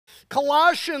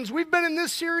Colossians. We've been in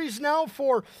this series now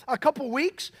for a couple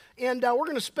weeks, and we're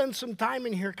going to spend some time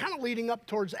in here, kind of leading up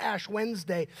towards Ash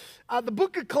Wednesday. The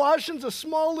book of Colossians, a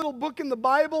small little book in the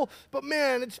Bible, but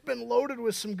man, it's been loaded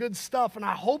with some good stuff, and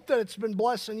I hope that it's been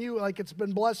blessing you like it's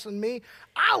been blessing me.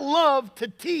 I love to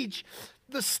teach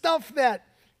the stuff that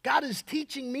God is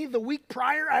teaching me the week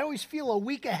prior. I always feel a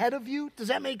week ahead of you. Does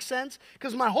that make sense?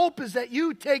 Because my hope is that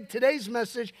you take today's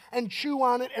message and chew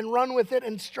on it and run with it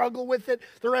and struggle with it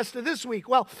the rest of this week.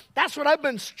 Well, that's what I've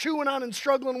been chewing on and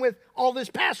struggling with all this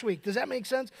past week. Does that make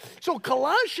sense? So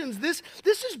Colossians, this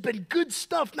has been good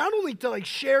stuff, not only to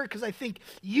share because I think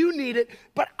you need it,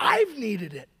 but I've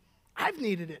needed it. I've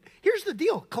needed it. Here's the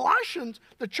deal. Colossians,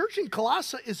 the church in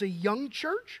Colossae is a young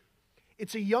church.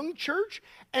 It's a young church,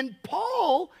 and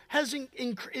Paul is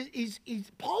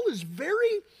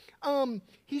very,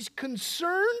 he's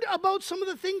concerned about some of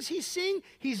the things he's seeing.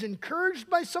 He's encouraged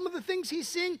by some of the things he's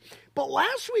seeing. But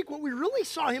last week, what we really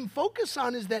saw him focus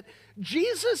on is that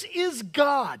Jesus is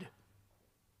God,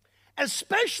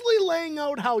 especially laying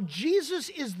out how Jesus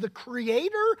is the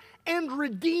creator and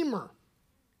redeemer.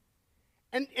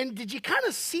 And did you kind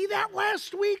of see that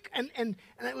last week? And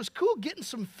it was cool getting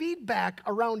some feedback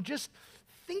around just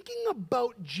thinking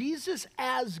about Jesus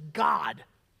as God,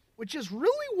 which is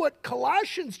really what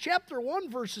Colossians chapter 1,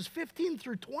 verses 15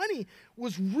 through 20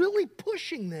 was really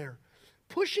pushing there.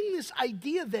 Pushing this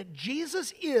idea that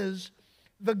Jesus is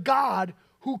the God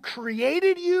who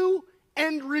created you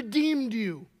and redeemed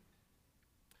you.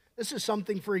 This is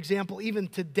something, for example, even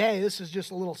today, this is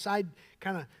just a little side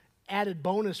kind of added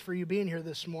bonus for you being here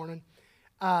this morning.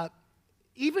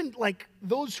 Even like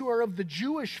those who are of the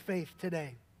Jewish faith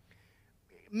today,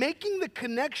 making the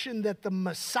connection that the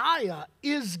Messiah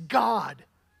is God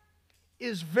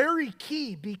is very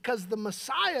key, because the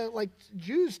Messiah, like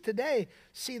Jews today,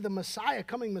 see the Messiah,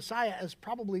 coming Messiah, as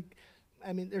probably,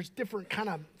 there's different kind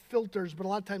of filters, but a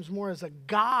lot of times more as a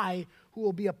guy who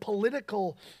will be a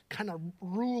political kind of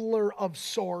ruler of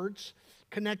sorts,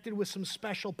 connected with some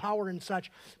special power and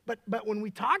such. But when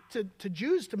we talk to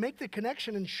Jews to make the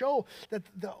connection and show that,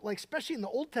 especially in the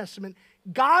Old Testament,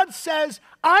 God says,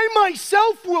 I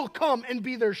myself will come and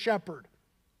be their shepherd.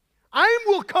 I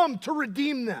will come to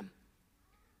redeem them.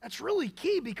 That's really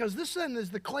key, because this then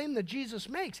is the claim that Jesus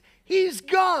makes. He's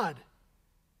God.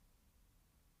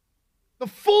 The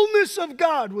fullness of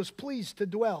God was pleased to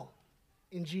dwell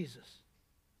in Jesus.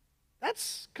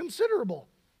 That's considerable.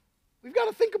 We've got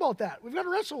to think about that. We've got to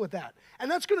wrestle with that.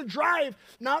 And that's going to drive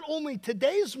not only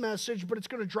today's message, but it's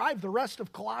going to drive the rest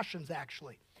of Colossians,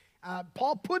 actually.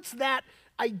 Paul puts that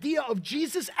idea of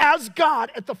Jesus as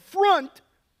God at the front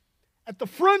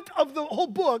of the whole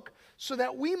book, so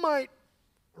that we might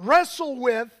wrestle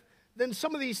with then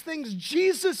some of these things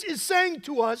Jesus is saying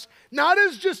to us, not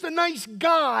as just a nice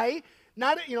guy.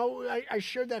 I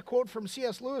shared that quote from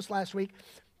C.S. Lewis last week.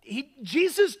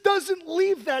 Jesus doesn't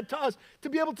leave that to us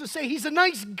to be able to say he's a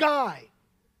nice guy.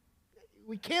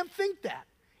 We can't think that.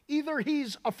 Either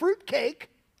he's a fruitcake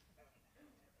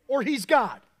or he's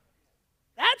God.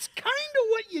 That's kind of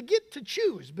what you get to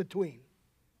choose between.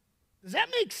 Does that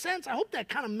make sense? I hope that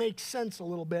kind of makes sense a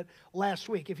little bit last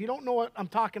week. If you don't know what I'm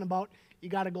talking about, you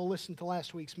got to go listen to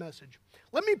last week's message.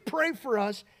 Let me pray for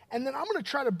us, and then I'm going to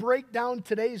try to break down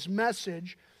today's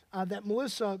message that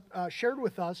Melissa shared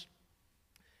with us.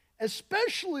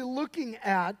 Especially looking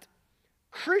at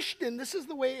Christian, this is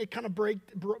the way it kind of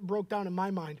broke down in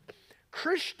my mind.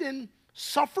 Christian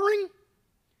suffering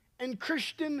and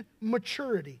Christian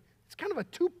maturity. It's kind of a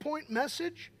two-point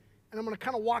message, and I'm going to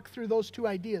kind of walk through those two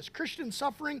ideas. Christian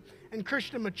suffering and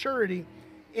Christian maturity.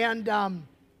 And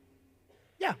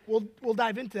we'll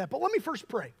dive into that. But let me first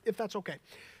pray, if that's okay.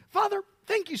 Father,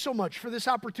 thank you so much for this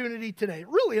opportunity today.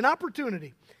 Really an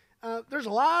opportunity. There's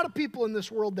a lot of people in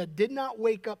this world that did not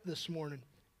wake up this morning.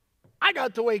 I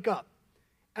got to wake up,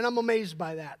 and I'm amazed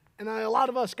by that. And a lot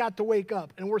of us got to wake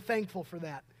up, and we're thankful for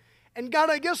that. And God,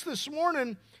 I guess this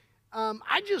morning,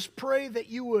 I just pray that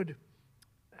you would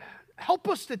help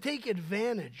us to take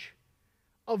advantage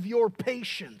of your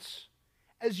patience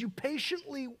as you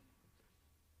patiently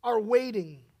are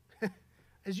waiting,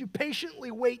 as you patiently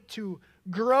wait to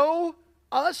grow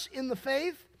us in the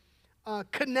faith,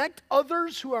 connect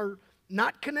others who are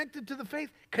not connected to the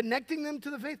faith, connecting them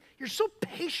to the faith. You're so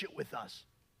patient with us.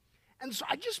 And so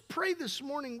I just pray this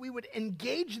morning we would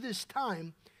engage this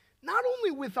time, not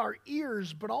only with our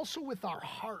ears, but also with our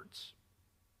hearts.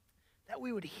 That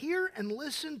we would hear and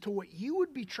listen to what you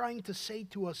would be trying to say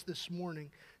to us this morning,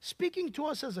 speaking to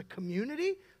us as a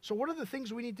community. So what are the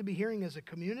things we need to be hearing as a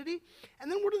community?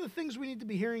 And then what are the things we need to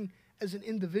be hearing as an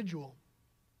individual?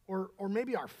 Or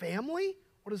maybe our family?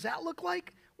 What does that look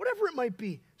like? whatever it might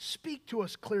be, speak to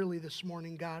us clearly this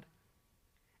morning, God.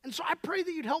 And so I pray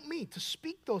that you'd help me to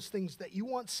speak those things that you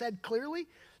want said clearly.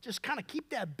 Just kind of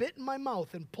keep that bit in my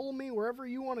mouth and pull me wherever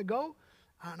you want to go.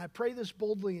 And I pray this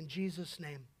boldly in Jesus'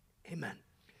 name. Amen.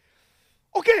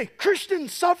 Okay, Christian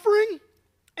suffering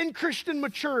and Christian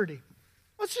maturity.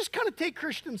 Let's just kind of take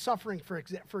Christian suffering, for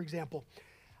example.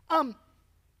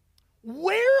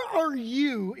 Where are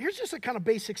you, here's just a kind of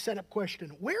basic setup question.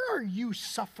 Where are you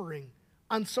suffering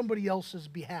on somebody else's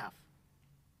behalf?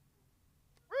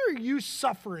 Where are you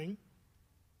suffering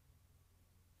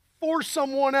for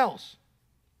someone else?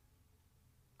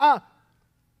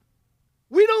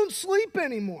 We don't sleep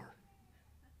anymore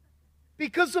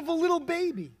because of a little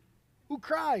baby who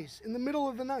cries in the middle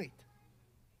of the night.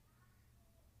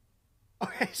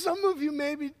 Okay, some of you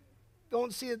maybe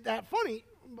don't see it that funny,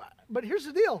 but here's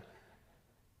the deal.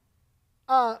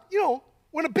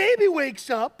 When a baby wakes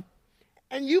up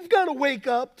and you've got to wake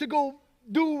up to go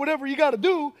do whatever you got to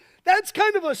do, that's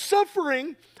kind of a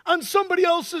suffering on somebody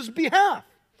else's behalf,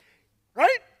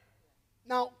 right?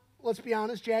 Now, let's be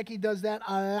honest, Jackie does that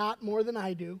a lot more than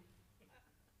I do.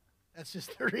 That's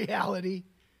just the reality.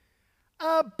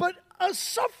 But a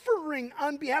suffering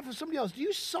on behalf of somebody else. Do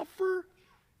you suffer?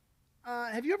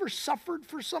 Have you ever suffered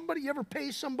for somebody? You ever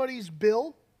pay somebody's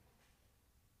bill?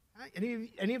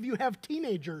 Any of you have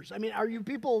teenagers? I mean, are you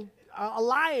people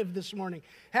alive this morning?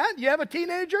 Huh? You have a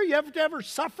teenager? You have to ever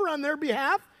suffer on their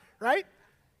behalf, right?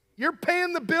 You're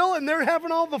paying the bill and they're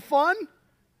having all the fun?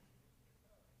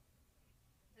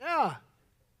 Yeah.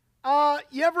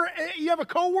 You have a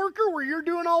coworker where you're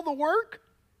doing all the work?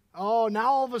 Oh,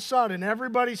 now all of a sudden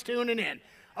everybody's tuning in.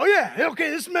 Oh yeah, okay,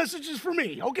 this message is for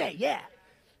me. Okay, yeah.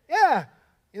 Yeah.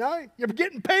 You're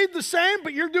getting paid the same,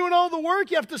 but you're doing all the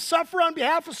work. You have to suffer on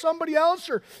behalf of somebody else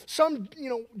or some,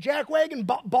 jackwagon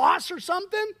boss or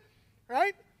something,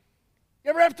 right?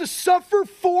 You ever have to suffer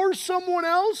for someone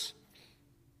else?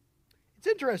 It's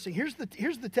interesting. Here's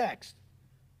the text.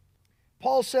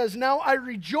 Paul says, "Now I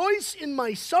rejoice in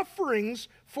my sufferings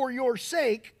for your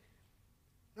sake."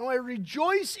 Now I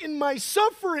rejoice in my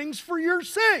sufferings for your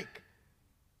sake.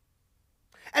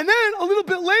 And then a little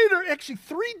bit later, actually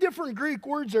 3 different Greek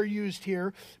words are used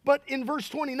here, but in verse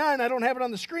 29, I don't have it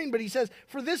on the screen, but he says,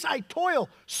 "For this I toil,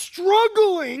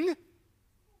 struggling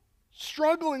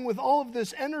with all of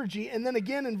this energy." And then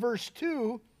again in verse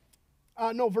 1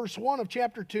 of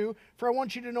chapter 2, "For I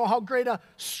want you to know how great a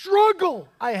struggle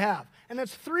I have." And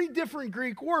that's 3 different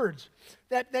Greek words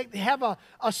that have a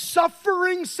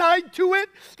suffering side to it,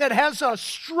 that has a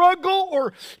struggle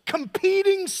or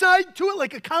competing side to it,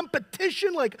 like a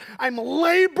competition, like I'm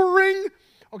laboring,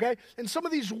 okay? And some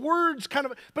of these words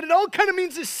but it all kind of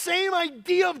means the same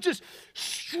idea of just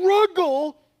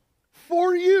struggle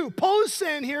for you. Paul is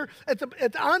saying here at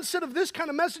the onset of this kind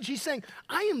of message, he's saying,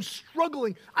 I am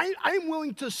struggling. I am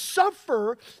willing to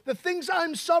suffer the things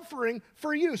I'm suffering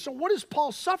for you. So what is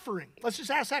Paul suffering? Let's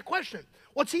just ask that question.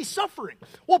 What's he suffering?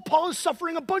 Well, Paul is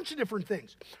suffering a bunch of different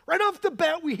things. Right off the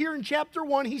bat, we hear in chapter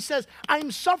 1, he says,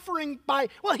 I'm suffering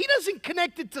he doesn't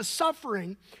connect it to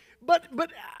suffering, but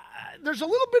there's a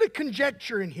little bit of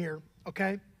conjecture in here,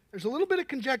 okay? There's a little bit of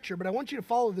conjecture, but I want you to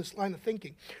follow this line of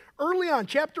thinking. Early on,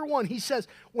 chapter 1, he says,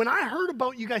 when I heard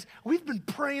about you guys, we've been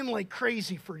praying like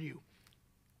crazy for you.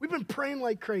 We've been praying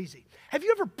like crazy. Have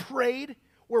you ever prayed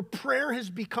where prayer has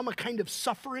become a kind of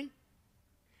suffering?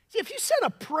 See, if you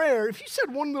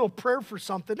said one little prayer for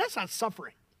something, that's not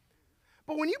suffering.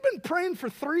 But when you've been praying for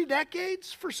 3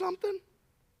 decades for something,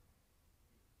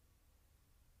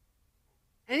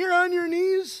 and you're on your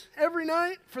knees every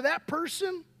night for that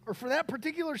person, or for that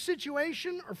particular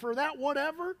situation, or for that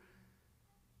whatever,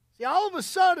 see, all of a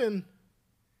sudden,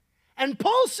 and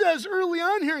Paul says early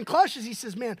on here in Colossians, he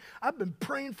says, man, I've been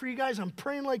praying for you guys. I'm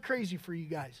praying like crazy for you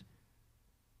guys.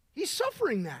 He's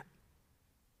suffering that.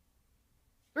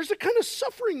 There's a kind of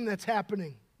suffering that's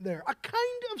happening there, a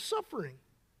kind of suffering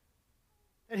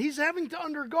that he's having to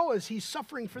undergo as he's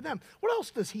suffering for them. What else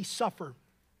does he suffer?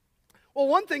 Well,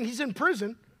 one thing, he's in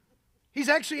prison. He's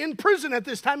actually in prison at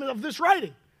this time of this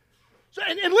writing. So,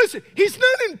 and listen, he's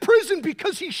not in prison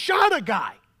because he shot a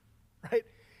guy, right?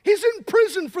 He's in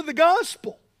prison for the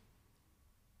gospel.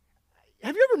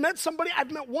 Have you ever met somebody?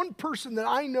 I've met one person that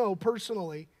I know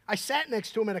personally. I sat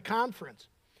next to him at a conference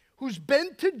who's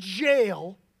been to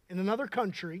jail in another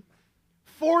country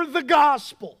for the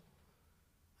gospel.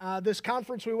 This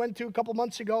conference we went to a couple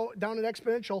months ago down at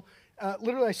Exponential,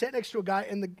 literally I sat next to a guy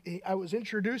and I was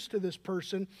introduced to this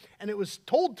person and it was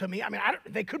told to me,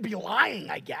 they could be lying,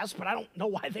 I guess, but I don't know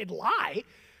why they'd lie.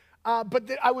 But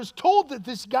I was told that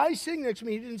this guy sitting next to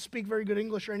me, he didn't speak very good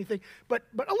English or anything, but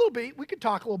a little bit, we could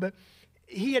talk a little bit.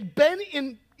 he had been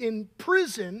in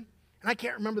prison, and I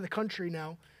can't remember the country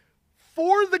now,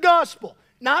 for the gospel.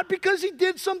 Not because he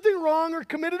did something wrong or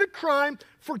committed a crime,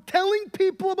 for telling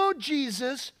people about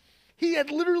Jesus. He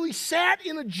had literally sat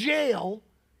in a jail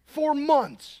for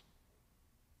months.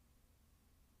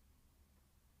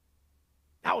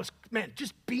 That was, man,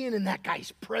 just being in that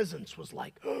guy's presence was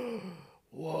like,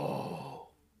 whoa.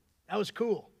 That was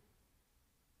cool.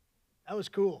 That was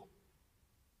cool.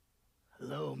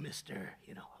 Hello, mister,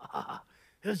 it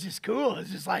was just cool. It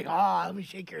was just like, let me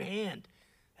shake your hand.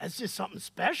 That's just something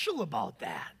special about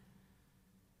that.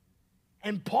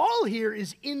 And Paul here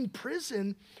is in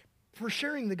prison for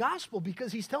sharing the gospel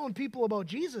because he's telling people about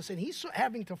Jesus, and he's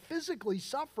having to physically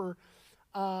suffer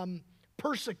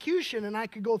persecution, and I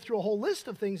could go through a whole list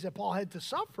of things that Paul had to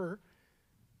suffer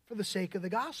for the sake of the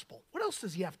gospel. What else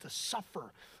does he have to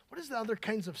suffer? What is the other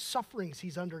kinds of sufferings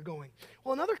he's undergoing?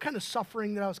 Well, another kind of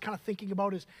suffering that I was kind of thinking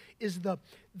about is the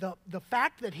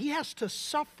fact that he has to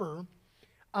suffer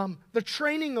the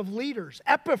training of leaders.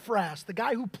 Epaphras, the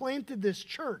guy who planted this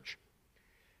church.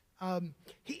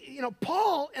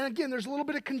 Paul, and again, there's a little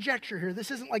bit of conjecture here.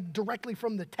 This isn't like directly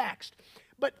from the text.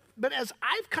 But as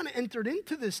I've kind of entered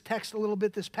into this text a little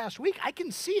bit this past week, I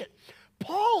can see it.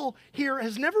 Paul here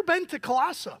has never been to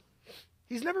Colossae.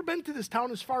 He's never been to this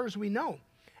town as far as we know.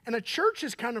 And a church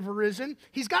has kind of arisen.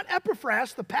 He's got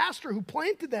Epaphras, the pastor who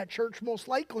planted that church most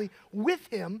likely, with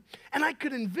him. And I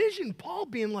could envision Paul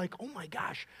being like, oh my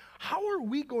gosh, how are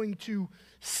we going to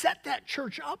set that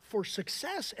church up for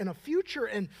success and a future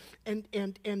and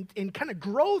kind of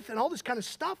growth and all this kind of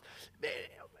stuff?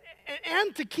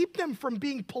 And to keep them from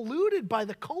being polluted by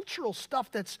the cultural stuff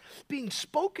that's being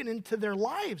spoken into their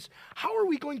lives. How are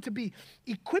we going to be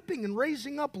equipping and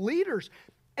raising up leaders?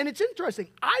 And it's interesting.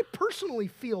 I personally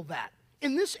feel that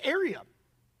in this area,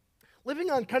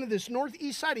 living on kind of this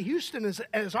northeast side of Houston,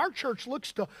 as our church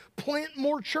looks to plant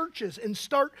more churches and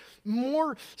start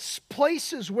more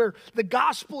places where the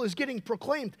gospel is getting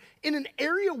proclaimed, in an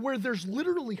area where there's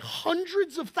literally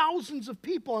hundreds of thousands of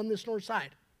people on this north side.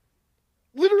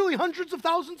 Literally hundreds of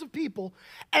thousands of people,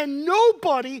 and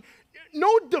nobody,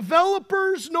 no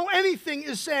developers, no anything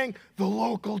is saying the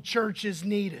local church is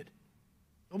needed.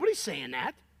 Nobody's saying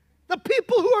that. The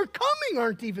people who are coming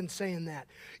aren't even saying that.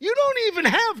 You don't even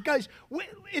have, guys,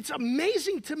 it's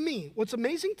amazing to me. What's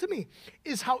amazing to me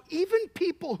is how even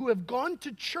people who have gone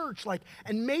to church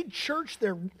and made church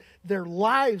their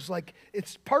lives, like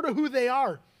it's part of who they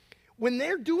are, when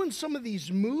they're doing some of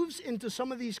these moves into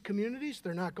some of these communities,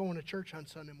 they're not going to church on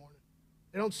Sunday morning.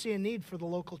 They don't see a need for the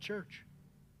local church.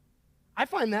 I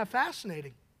find that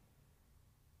fascinating.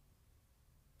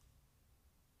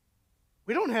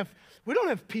 We don't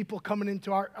have people coming into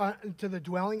to the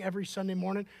dwelling every Sunday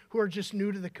morning who are just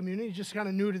new to the community, just kind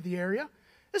of new to the area.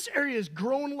 This area is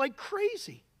growing like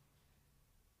crazy.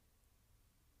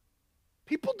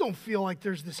 People don't feel like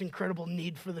there's this incredible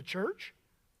need for the church.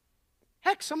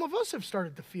 Heck, some of us have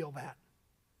started to feel that.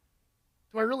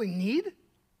 Do I really need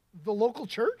the local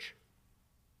church?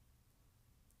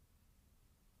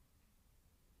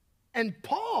 And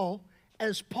Paul,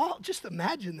 just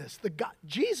imagine this.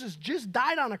 Jesus just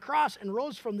died on a cross and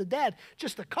rose from the dead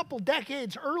just a couple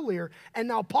decades earlier. And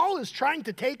now Paul is trying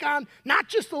to take on not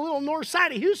just the little north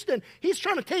side of Houston. He's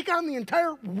trying to take on the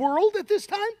entire world at this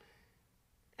time.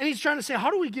 And he's trying to say,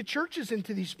 how do we get churches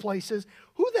into these places?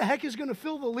 Who the heck is going to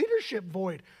fill the leadership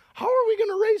void? How are we going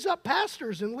to raise up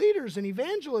pastors and leaders and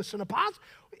evangelists and apostles?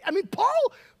 I mean, Paul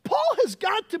has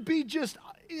got to be just,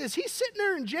 as he's sitting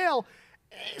there in jail,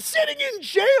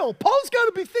 Paul's got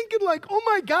to be thinking like, oh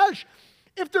my gosh,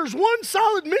 if there's one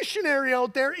solid missionary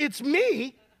out there, it's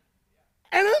me,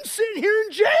 and I'm sitting here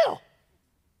in jail.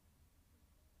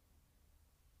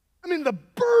 I mean, the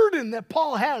burden that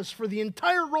Paul has for the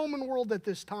entire Roman world at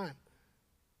this time.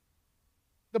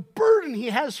 The burden he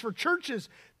has for churches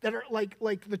that are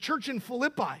like the church in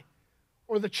Philippi,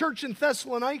 or the church in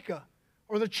Thessalonica,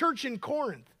 or the church in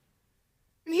Corinth.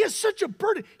 And he has such a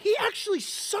burden. He actually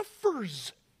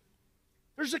suffers.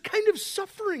 There's a kind of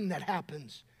suffering that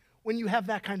happens when you have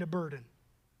that kind of burden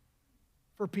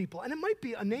for people. And it might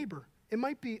be a neighbor. It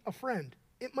might be a friend.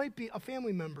 It might be a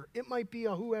family member. It might be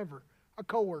a whoever. A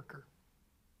coworker.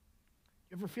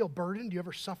 You ever feel burdened? Do you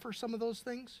ever suffer some of those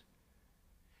things?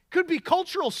 Could be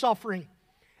cultural suffering.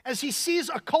 As he sees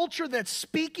a culture that's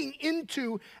speaking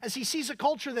into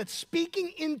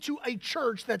a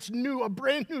church that's new, a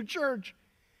brand new church.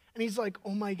 And he's like,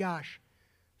 oh my gosh,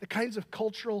 the kinds of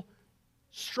cultural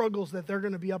struggles that they're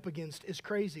going to be up against is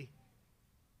crazy.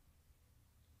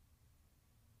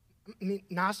 I mean,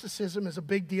 Gnosticism is a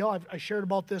big deal. I shared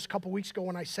about this a couple weeks ago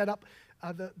when I set up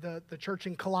the church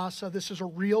in Colossae. This is a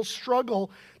real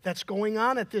struggle that's going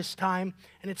on at this time,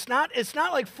 and it's not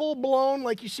like full blown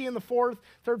like you see in the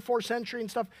third, fourth century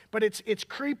and stuff. But it's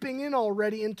creeping in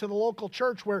already into the local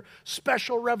church where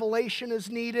special revelation is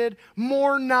needed,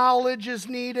 more knowledge is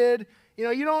needed.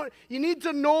 You need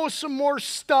to know some more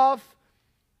stuff.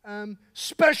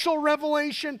 Special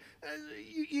revelation.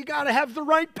 You got to have the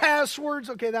right passwords.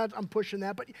 Okay, I'm pushing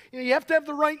that, but you have to have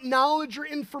the right knowledge or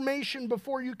information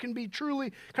before you can be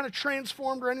truly kind of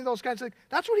transformed or any of those kinds of things.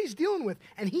 That's what he's dealing with,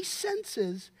 and he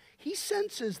senses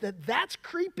that that's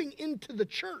creeping into the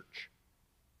church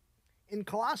in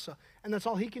Colossae, and that's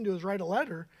all he can do is write a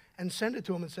letter and send it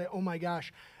to him and say, "Oh my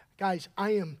gosh, guys,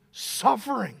 I am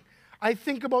suffering. I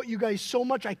think about you guys so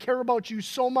much. I care about you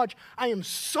so much. I am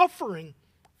suffering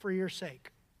for your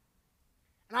sake."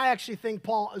 And I actually think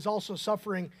Paul is also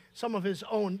suffering some of his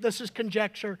own. This is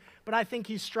conjecture, but I think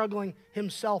he's struggling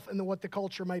himself in what the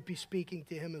culture might be speaking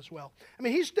to him as well. I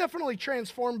mean, he's definitely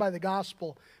transformed by the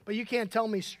gospel, but you can't tell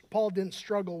me Paul didn't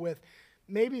struggle with,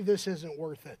 maybe this isn't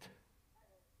worth it.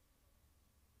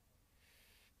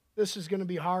 This is going to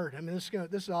be hard. I mean, this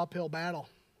is an uphill battle.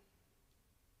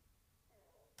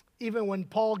 Even when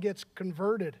Paul gets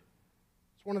converted,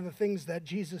 it's one of the things that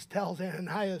Jesus tells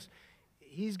Ananias,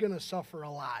 he's going to suffer a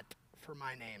lot for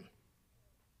my name.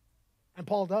 And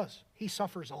Paul does. He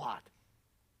suffers a lot.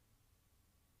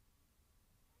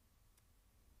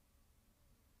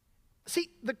 See,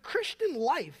 the Christian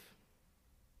life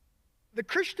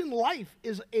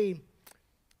is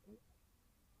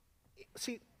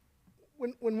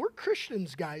when we're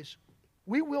Christians, guys,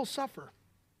 we will suffer.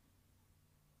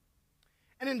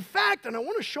 And in fact, and I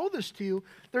want to show this to you,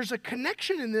 there's a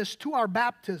connection in this to our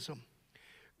baptism.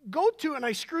 Go to, and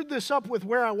I screwed this up with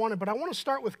where I wanted, but I want to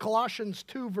start with Colossians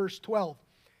 2, verse 12.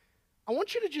 I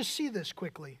want you to just see this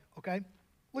quickly, okay?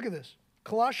 Look at this.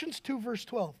 Colossians 2, verse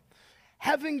 12.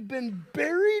 Having been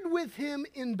buried with him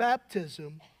in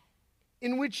baptism,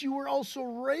 in which you were also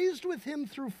raised with him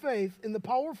through faith in the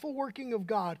powerful working of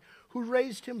God who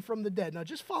raised him from the dead. Now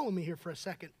just follow me here for a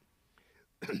second.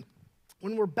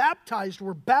 When we're baptized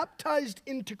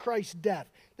into Christ's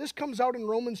death. This comes out in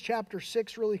Romans chapter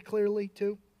 6 really clearly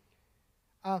too.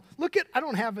 Look at, I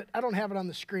don't have it on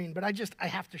the screen, but I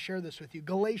have to share this with you.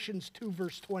 Galatians 2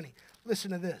 verse 20.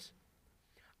 Listen to this.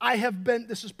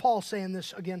 This is Paul saying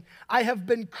this again. I have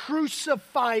been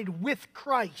crucified with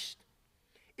Christ.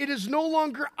 It is no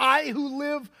longer I who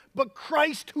live, but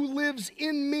Christ who lives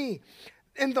in me.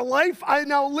 And the life I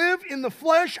now live in the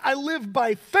flesh, I live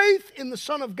by faith in the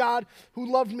Son of God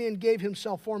who loved me and gave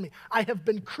himself for me. I have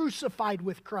been crucified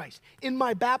with Christ. In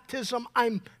my baptism,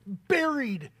 I'm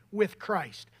buried with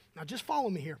Christ. Now just follow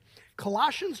me here.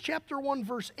 Colossians chapter 1,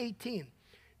 verse 18.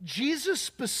 Jesus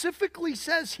specifically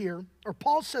says here, or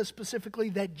Paul says specifically,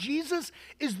 that Jesus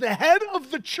is the head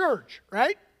of the church,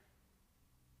 right?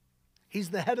 He's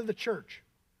the head of the church.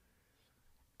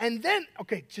 And then,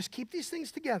 okay, just keep these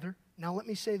things together. Now let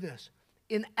me say this.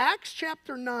 In Acts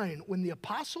chapter 9, when the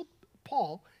apostle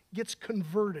Paul gets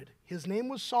converted, his name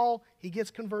was Saul, he gets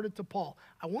converted to Paul.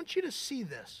 I want you to see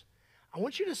this. I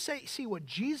want you to see what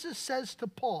Jesus says to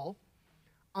Paul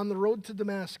on the road to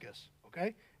Damascus,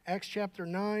 okay? Acts chapter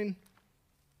 9,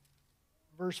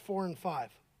 verse 4 and 5.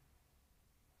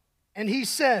 And he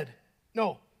said,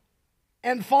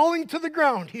 and falling to the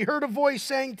ground, he heard a voice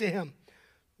saying to him,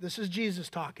 this is Jesus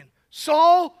talking,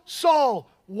 Saul, Saul,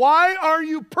 why are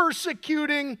you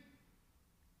persecuting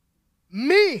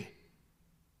me?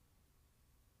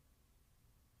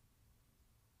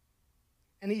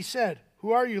 And he said,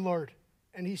 who are you, Lord?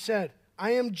 And he said,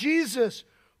 I am Jesus,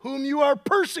 whom you are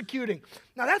persecuting.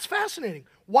 Now that's fascinating.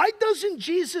 Why doesn't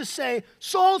Jesus say,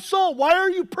 Saul, Saul, why are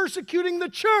you persecuting the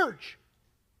church?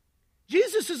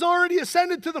 Jesus has already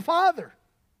ascended to the Father.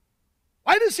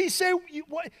 Why does he say,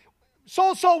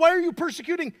 Saul, Saul, why are you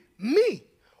persecuting me?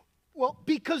 Well,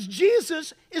 because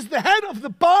Jesus is the head of the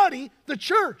body, the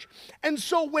church. And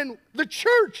so when the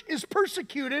church is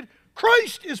persecuted,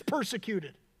 Christ is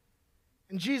persecuted.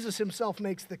 And Jesus himself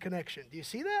makes the connection. Do you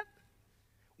see that?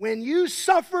 When you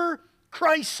suffer,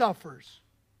 Christ suffers.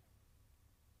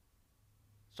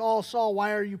 Saul, Saul,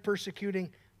 why are you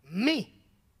persecuting me?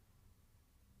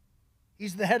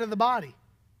 He's the head of the body.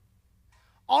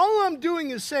 All I'm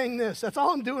doing is saying this. That's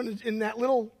all I'm doing in that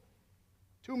little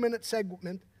 2-minute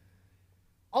segment.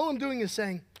 All I'm doing is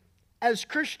saying, as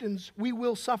Christians, we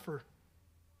will suffer.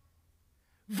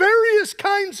 Various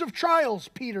kinds of trials,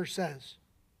 Peter says.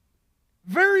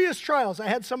 Various trials. I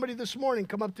had somebody this morning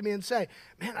come up to me and say,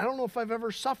 man, I don't know if I've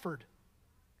ever suffered.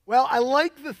 Well, I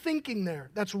like the thinking there.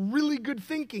 That's really good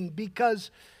thinking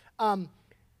because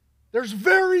there's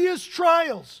various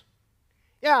trials.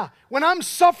 Yeah, when I'm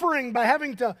suffering by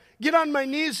having to get on my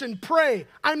knees and pray,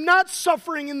 I'm not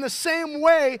suffering in the same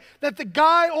way that the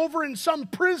guy over in some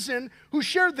prison who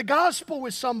shared the gospel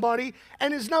with somebody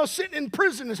and is now sitting in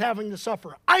prison is having to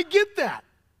suffer. I get that.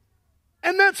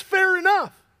 And that's fair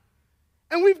enough.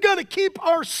 And we've got to keep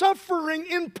our suffering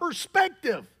in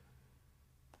perspective.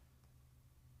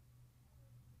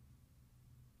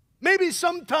 Maybe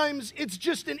sometimes it's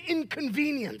just an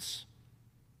inconvenience.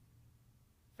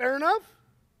 Fair enough?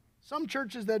 Some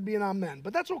churches that'd be an amen,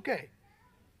 but that's okay.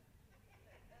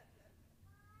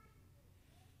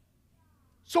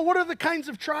 So what are the kinds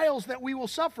of trials that we will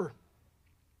suffer?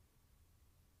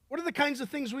 What are the kinds of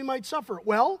things we might suffer?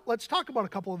 Well, let's talk about a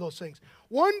couple of those things.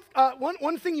 One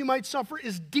thing you might suffer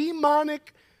is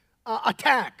demonic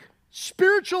attack,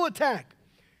 spiritual attack.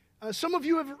 Some of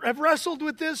you have wrestled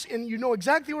with this, and you know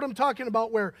exactly what I'm talking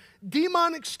about, where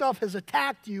demonic stuff has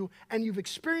attacked you, and you've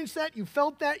experienced that, you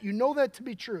felt that, you know that to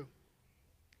be true.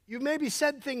 You've maybe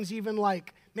said things even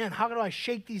like, man, how do I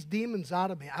shake these demons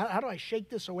out of me? How do I shake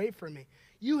this away from me?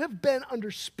 You have been under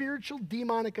spiritual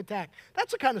demonic attack.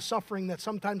 That's the kind of suffering that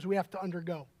sometimes we have to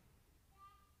undergo.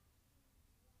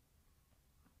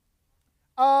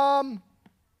 The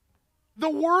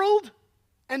world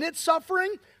and its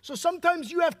suffering. So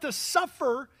sometimes you have to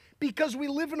suffer because we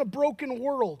live in a broken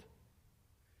world.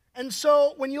 And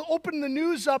so when you open the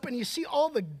news up and you see all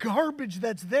the garbage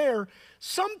that's there,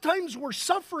 sometimes we're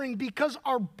suffering because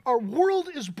our world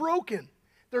is broken.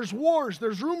 There's wars,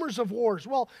 there's rumors of wars.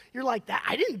 Well, you're like,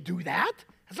 I didn't do that.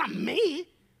 That's not me.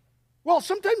 Well,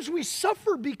 sometimes we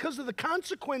suffer because of the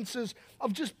consequences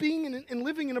of just being and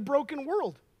living in a broken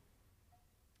world.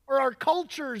 Or our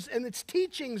cultures and its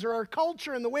teachings, or our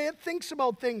culture and the way it thinks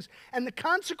about things, and the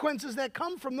consequences that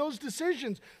come from those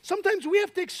decisions. Sometimes we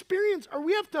have to experience, or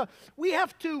we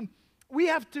have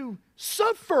to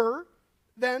suffer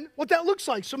then what that looks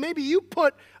like. So maybe you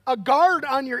put a guard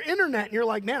on your internet and you're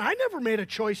like, man, I never made a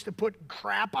choice to put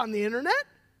crap on the internet.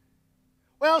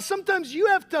 Well, sometimes you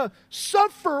have to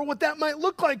suffer what that might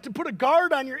look like to put a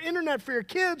guard on your internet for your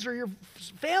kids or your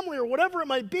family or whatever it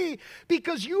might be,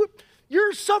 because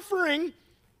you're suffering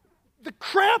the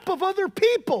crap of other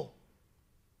people.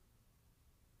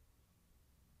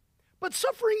 But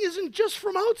suffering isn't just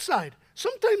from outside.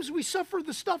 Sometimes we suffer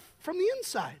the stuff from the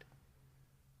inside.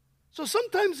 So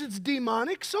sometimes it's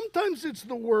demonic, sometimes it's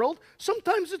the world,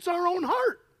 sometimes it's our own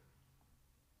heart.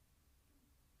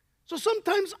 So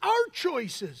sometimes our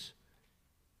choices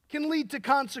can lead to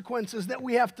consequences that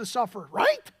we have to suffer,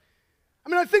 right? I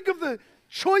mean, I think of the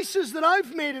choices that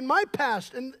I've made in my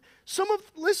past, and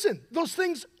listen, those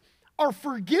things are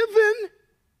forgiven,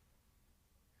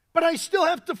 but I still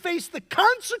have to face the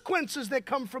consequences that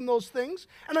come from those things,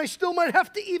 and I still might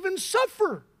have to even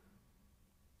suffer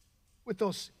with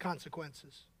those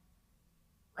consequences,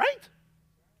 right?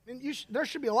 I mean, there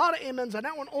should be a lot of amens on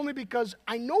that one, only because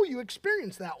I know you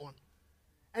experienced that one.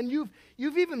 And you've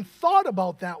even thought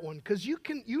about that one, because you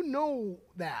know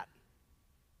that.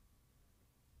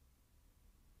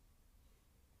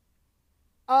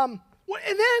 And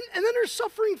then there's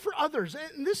suffering for others.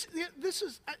 And this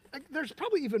is, there's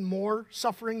probably even more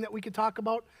suffering that we could talk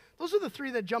about. Those are the three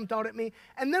that jumped out at me.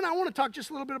 And then I want to talk just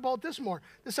a little bit about this more.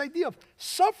 This idea of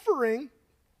suffering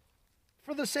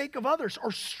for the sake of others,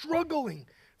 or struggling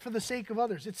for the sake of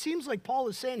others. It seems like Paul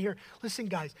is saying here, listen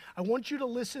guys, I want you to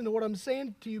listen to what I'm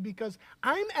saying to you, because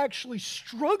I'm actually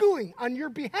struggling on your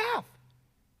behalf.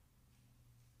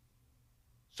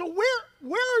 So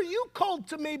where are you called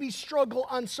to maybe struggle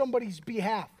on somebody's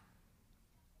behalf?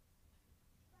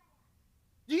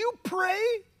 Do you pray?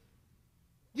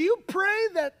 Do you pray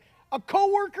that a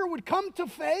coworker would come to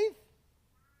faith?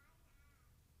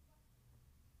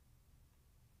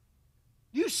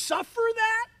 Do you suffer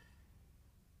that?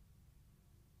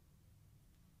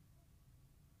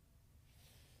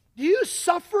 Do you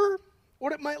suffer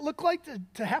what it might look like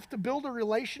to have to build a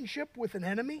relationship with an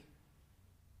enemy?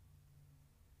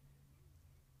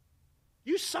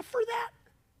 Do you suffer that?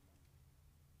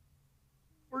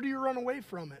 Or do you run away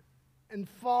from it and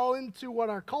fall into what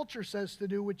our culture says to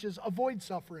do, which is avoid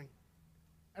suffering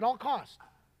at all costs?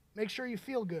 Make sure you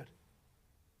feel good.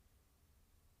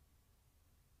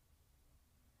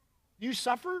 Do you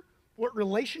suffer what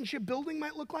relationship building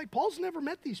might look like? Paul's never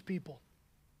met these people.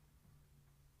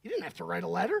 He didn't have to write a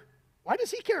letter. Why does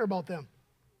he care about them?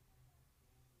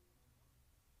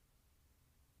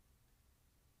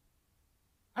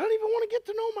 I don't even want to get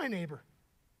to know my neighbor.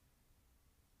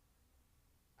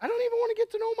 I don't even want to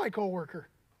get to know my coworker.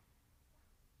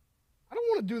 I don't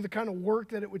want to do the kind of work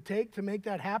that it would take to make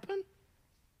that happen.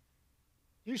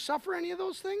 Do you suffer any of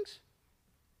those things?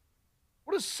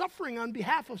 What does suffering on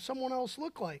behalf of someone else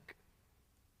look like?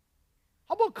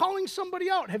 How about calling somebody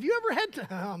out? Have you ever had to,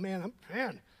 oh man,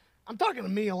 I'm talking to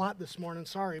me a lot this morning,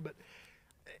 sorry, but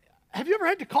have you ever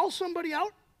had to call somebody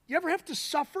out? You ever have to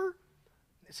suffer?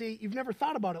 See, you've never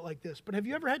thought about it like this, but have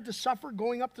you ever had to suffer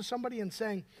going up to somebody and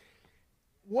saying,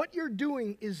 what you're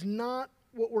doing is not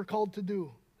what we're called to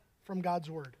do from God's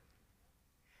word?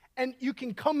 And you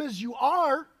can come as you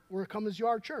are. We're a come as you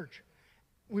are church.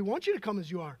 We want you to come as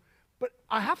you are. But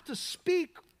I have to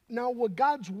speak now what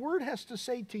God's word has to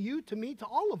say to you, to me, to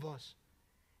all of us.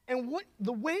 And what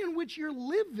the way in which you're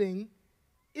living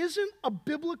isn't a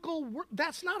biblical word.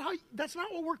 That's not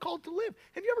what we're called to live.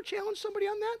 Have you ever challenged somebody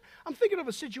on that? I'm thinking of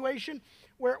a situation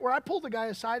where I pulled a guy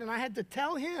aside and I had to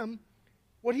tell him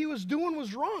what he was doing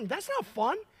was wrong. That's not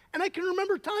fun. And I can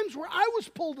remember times where I was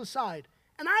pulled aside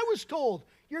and I was told,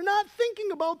 you're not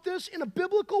thinking about this in a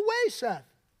biblical way, Seth.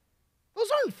 Those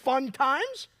aren't fun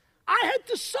times. I had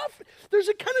to suffer. There's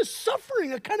a kind of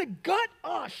suffering, a kind of gut,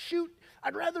 oh, shoot,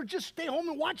 I'd rather just stay home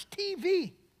and watch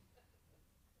TV.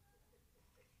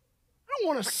 I don't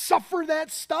want to suffer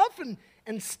that stuff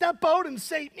and step out and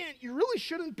say, man, you really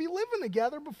shouldn't be living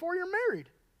together before you're married.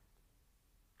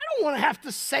 I don't want to have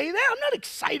to say that. I'm not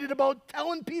excited about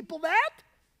telling people that.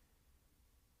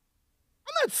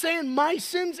 I'm not saying my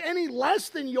sin's any less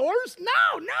than yours.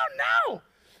 No.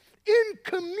 In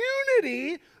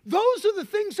community, those are the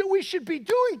things that we should be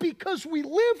doing because we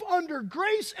live under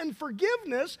grace and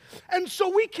forgiveness, and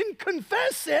so we can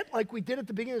confess it like we did at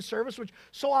the beginning of the service, which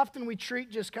so often we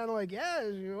treat just kind of like, yeah,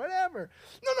 whatever.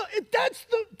 No,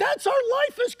 that's our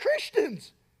life as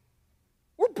Christians.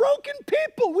 We're broken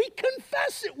people. We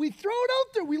confess it. We throw it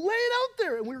out there. We lay it out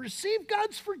there, and we receive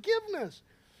God's forgiveness.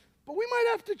 But we might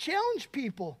have to challenge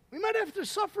people. We might have to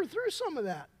suffer through some of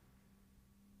that.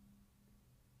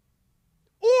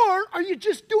 Or are you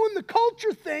just doing the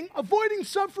culture thing, avoiding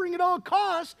suffering at all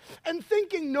costs, and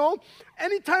thinking, no,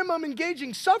 anytime I'm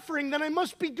engaging suffering, then I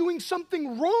must be doing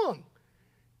something wrong?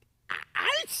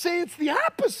 I'd say it's the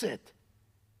opposite.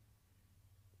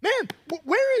 Man,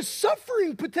 where is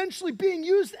suffering potentially being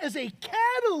used as a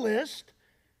catalyst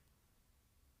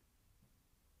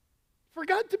for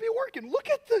God to be working? Look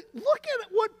at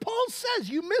what Paul says.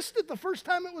 You missed it the first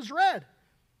time it was read.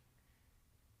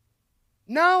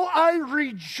 Now I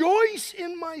rejoice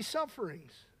in my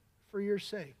sufferings for your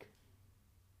sake.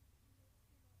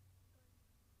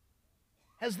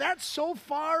 Has that so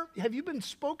far, have you been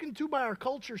spoken to by our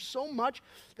culture so much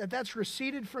that that's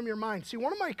receded from your mind? See,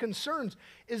 one of my concerns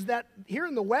is that here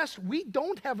in the West, we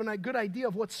don't have a good idea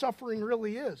of what suffering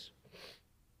really is.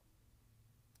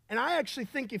 And I actually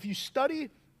think if you study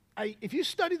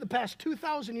the past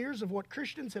 2,000 years of what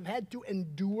Christians have had to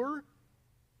endure,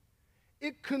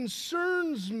 it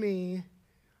concerns me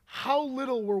how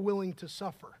little we're willing to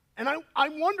suffer. And I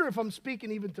wonder if I'm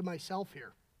speaking even to myself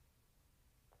here.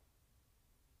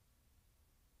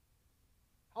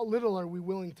 How little are we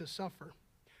willing to suffer?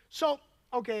 So,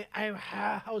 okay,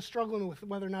 I was struggling with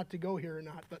whether or not to go here or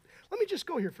not, but let me just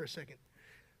go here for a second.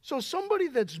 So somebody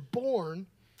that's born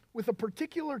with a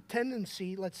particular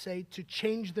tendency, let's say, to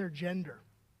change their gender.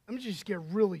 Let me just get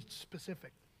really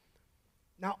specific.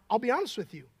 Now, I'll be honest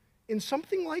with you. In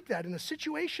something like that, in a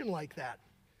situation like that,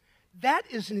 that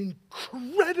is an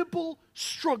incredible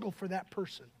struggle for that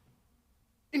person.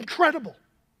 Incredible.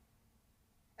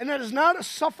 And that is not a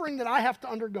suffering that I have to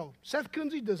undergo. Seth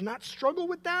Kunze does not struggle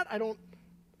with that. I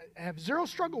have zero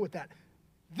struggle with that.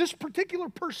 This particular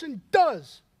person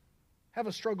does have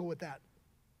a struggle with that.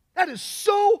 That is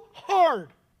so hard.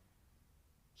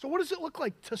 So what does it look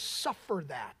like to suffer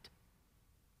that?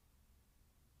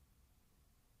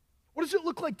 What does it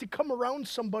look like to come around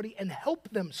somebody and help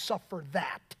them suffer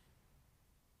that?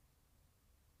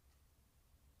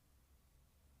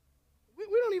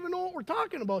 We don't even know what we're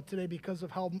talking about today because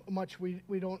of how much we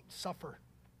don't suffer.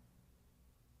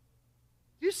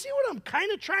 Do you see what I'm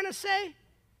kind of trying to say?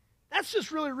 That's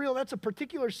just really real. That's a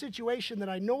particular situation that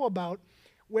I know about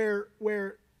where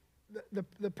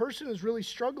the person is really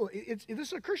struggling. This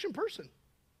is a Christian person.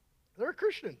 They're a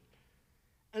Christian.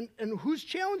 And who's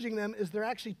challenging them is they're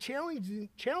actually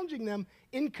challenging them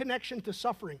in connection to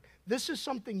suffering. This is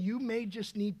something you may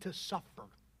just need to suffer.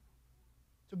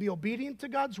 To be obedient to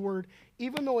God's word,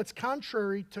 even though it's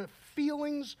contrary to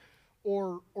feelings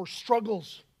or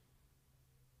struggles.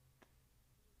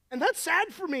 And that's sad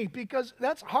for me because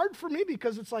that's hard for me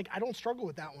because it's like I don't struggle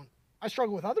with that one. I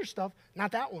struggle with other stuff,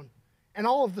 not that one. And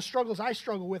all of the struggles I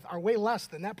struggle with are way less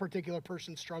than that particular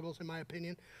person's struggles, in my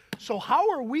opinion. So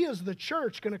how are we as the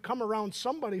church going to come around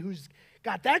somebody who's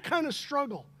got that kind of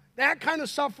struggle, that kind of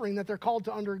suffering that they're called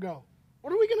to undergo?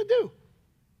 What are we going to do?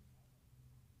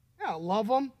 Yeah, love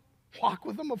them, walk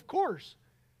with them, of course.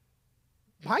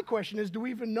 My question is, do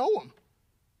we even know them?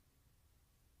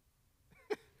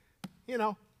 You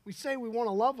know, we say we want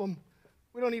to love them.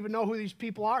 We don't even know who these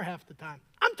people are half the time.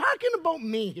 I'm talking about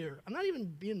me here. I'm not even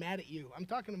being mad at you. I'm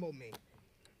talking about me.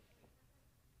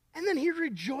 And then he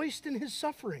rejoiced in his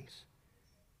sufferings.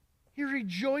 He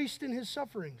rejoiced in his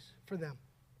sufferings for them.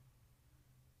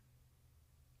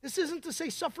 This isn't to say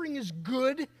suffering is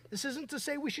good. This isn't to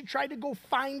say we should try to go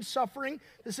find suffering.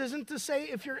 This isn't to say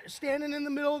if you're standing in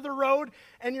the middle of the road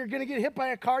and you're going to get hit by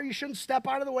a car, you shouldn't step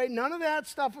out of the way. None of that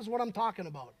stuff is what I'm talking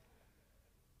about.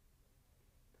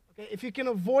 Okay, if you can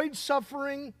avoid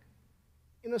suffering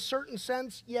in a certain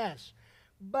sense, yes.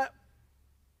 But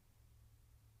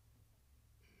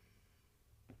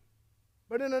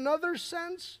in another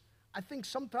sense, I think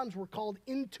sometimes we're called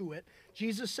into it.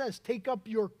 Jesus says, take up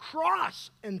your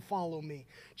cross and follow me.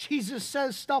 Jesus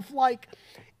says stuff like,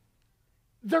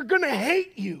 they're going to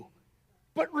hate you.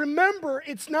 But remember,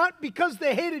 it's not because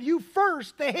they hated you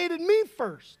first, they hated me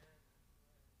first.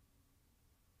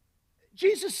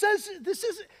 Jesus says this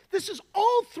is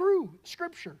all through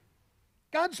Scripture.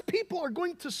 God's people are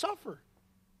going to suffer.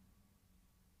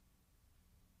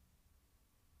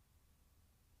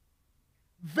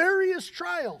 Various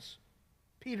trials,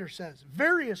 Peter says.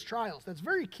 Various trials. That's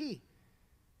very key.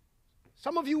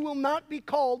 Some of you will not be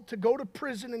called to go to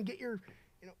prison and get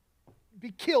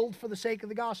be killed for the sake of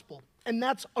the gospel. And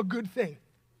that's a good thing.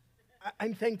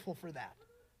 I'm thankful for that.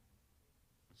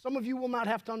 Some of you will not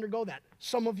have to undergo that.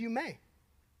 Some of you may.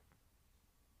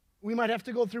 We might have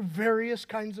to go through various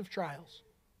kinds of trials.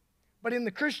 But in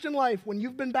the Christian life, when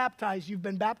you've been baptized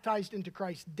into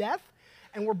Christ's death,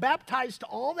 and we're baptized to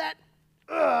all that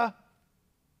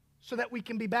so that we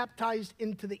can be baptized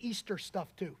into the Easter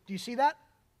stuff too. Do you see that?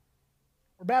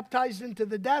 We're baptized into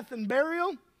the death and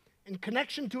burial and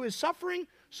connection to his suffering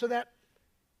so that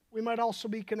we might also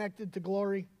be connected to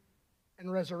glory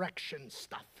and resurrection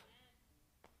stuff.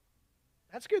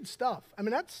 That's good stuff. I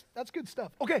mean, that's good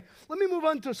stuff. Okay, let me move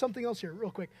on to something else here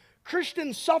real quick.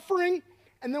 Christian suffering,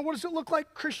 and then what does it look like?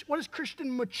 What does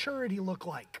Christian maturity look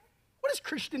like? What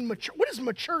is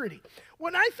maturity?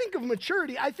 When I think of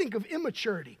maturity, I think of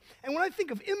immaturity. And when I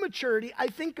think of immaturity, I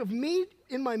think of me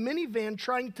in my minivan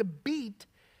trying to beat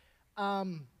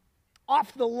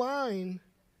off the line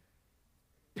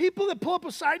people that pull up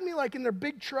beside me like in their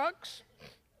big trucks.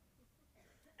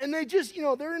 And they just,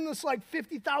 they're in this like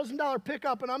 $50,000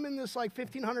 pickup and I'm in this like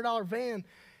 $1,500 van.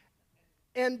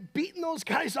 And beating those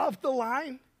guys off the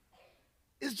line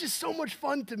is just so much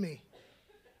fun to me.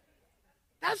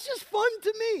 That's just fun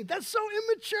to me. That's so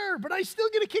immature, but I still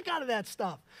get a kick out of that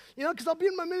stuff. Because I'll be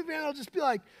in my minivan and I'll just be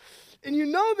like, and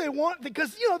they want,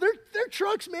 because, their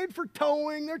truck's made for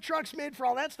towing, their truck's made for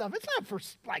all that stuff. It's not for,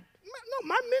 like, no,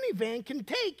 my minivan can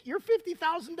take your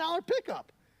 $50,000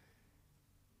 pickup.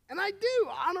 And I do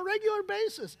on a regular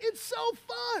basis. It's so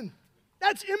fun.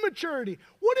 That's immaturity.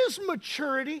 What is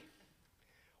maturity?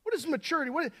 What is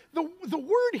maturity? The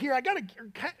word here, I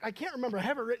can't remember. I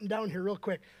have it written down here real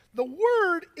quick. The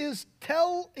word is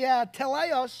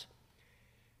teleos.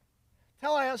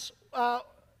 Teleos.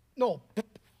 No,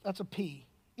 that's a P.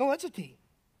 No, that's a T.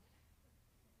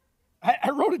 I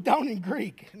wrote it down in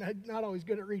Greek, and I'm not always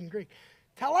good at reading Greek.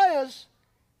 Teleos.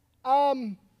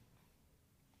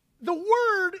 The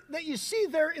word that you see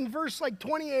there in verse like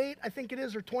 28, I think it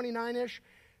is, or 29-ish,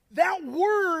 that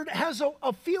word has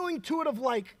a feeling to it of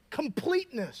like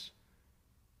completeness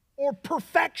or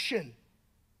perfection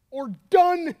or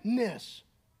doneness,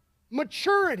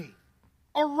 maturity,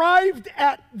 arrived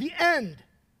at the end,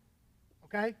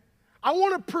 okay? I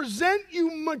want to present you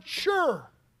mature.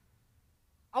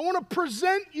 I want to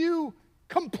present you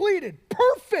completed.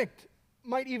 Perfect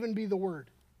might even be the word.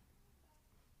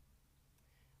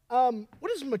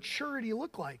 What does maturity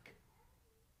look like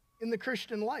in the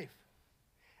Christian life?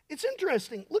 It's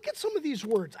interesting. Look at some of these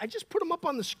words. I just put them up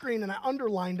on the screen and I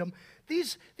underlined them.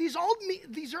 These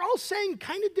are all saying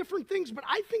kind of different things, but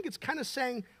I think it's kind of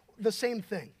saying the same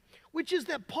thing, which is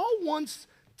that Paul wants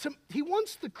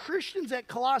the Christians at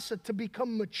Colossae to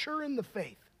become mature in the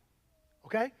faith.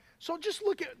 Okay? So just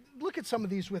look at some of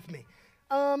these with me.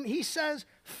 He says,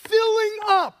 filling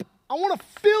up. I want to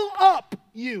fill up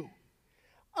you.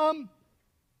 I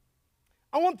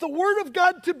want the word of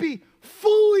God to be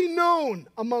fully known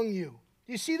among you.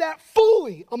 Do you see that?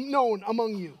 Fully known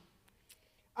among you.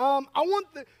 I want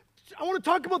I want to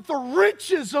talk about the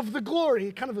riches of the glory.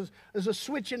 It kind of is a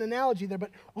switch in analogy there,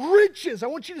 but riches. I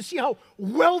want you to see how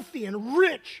wealthy and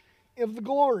rich of the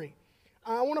glory.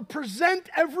 I want to present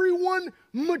everyone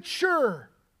mature,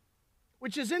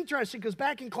 which is interesting because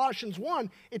back in Colossians 1,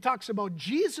 it talks about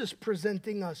Jesus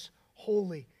presenting us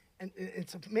holy. And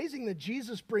it's amazing that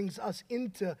Jesus brings us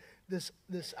into this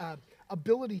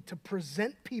ability to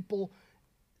present people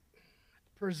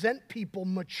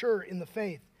mature in the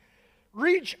faith.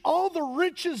 Reach all the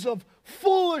riches of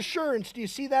full assurance. Do you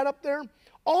see that up there?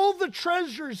 All the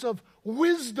treasures of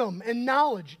wisdom and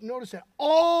knowledge. Notice that.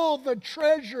 All the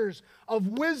treasures of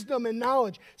wisdom and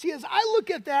knowledge. See, as I look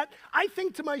at that, I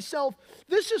think to myself,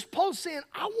 this is Paul saying,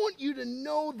 I want you to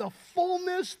know the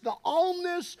fullness, the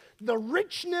allness, the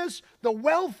richness, the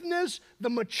wealthness, the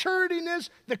maturityness,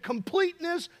 the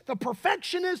completeness, the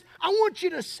perfectionist. I want you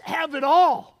to have it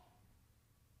all.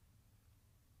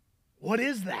 What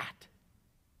is that?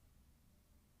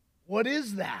 What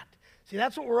is that? See,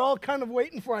 that's what we're all kind of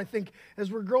waiting for, I think, as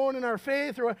we're growing in our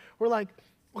faith. Or we're like,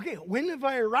 okay, when have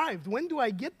I arrived? When do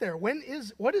I get there? What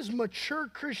does mature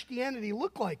Christianity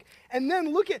look like? And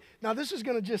then look at, now this is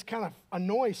going to just kind of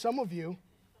annoy some of you.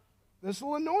 This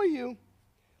will annoy you.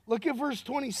 Look at verse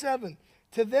 27.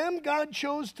 To them God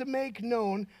chose to make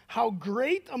known how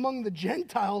great among the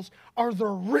Gentiles are the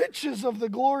riches of the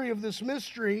glory of this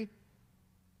mystery,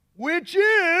 which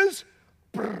is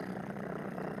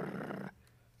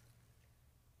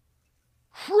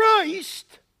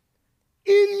Christ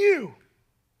in you.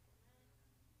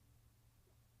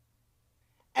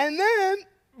 And then,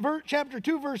 chapter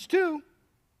 2, verse 2,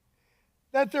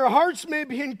 that their hearts may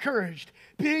be encouraged,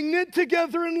 being knit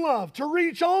together in love, to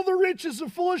reach all the riches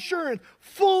of full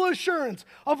assurance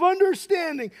of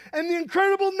understanding, and the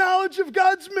incredible knowledge of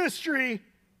God's mystery,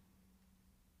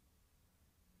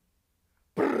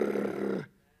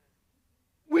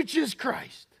 which is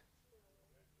Christ.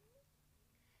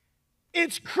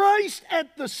 It's Christ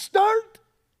at the start,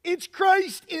 it's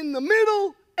Christ in the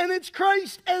middle, and it's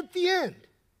Christ at the end.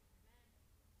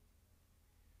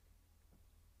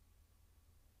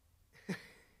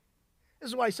 This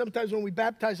is why sometimes when we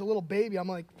baptize a little baby, I'm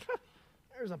like,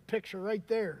 there's a picture right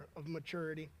there of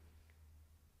maturity.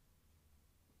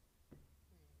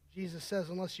 Jesus says,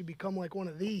 unless you become like one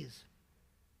of these,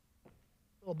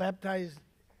 little baptized,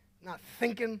 not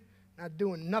thinking, not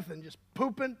doing nothing, just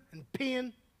pooping and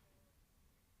peeing.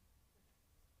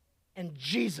 And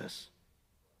Jesus.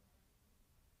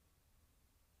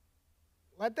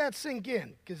 Let that sink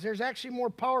in, because there's actually more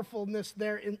powerfulness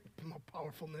there,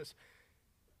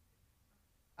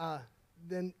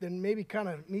 than maybe kind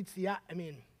of meets the eye. I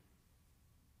mean,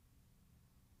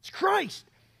 it's Christ.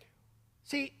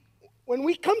 See, when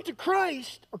we come to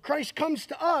Christ, or Christ comes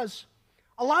to us,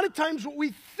 a lot of times what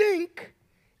we think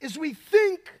is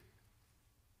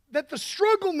that the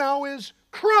struggle now is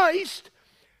Christ.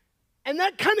 And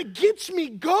that kind of gets me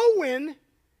going.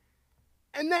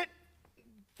 And that,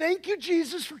 thank you,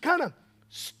 Jesus, for kind of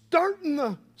starting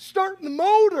the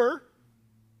motor.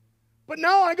 But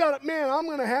now I'm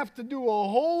going to have to do a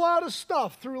whole lot of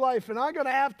stuff through life. And I'm going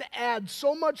to have to add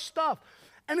so much stuff.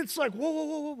 And it's like,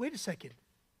 whoa, wait a second.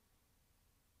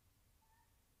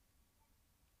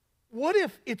 What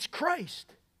if it's Christ?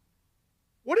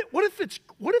 What if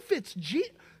it's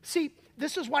Jesus? See,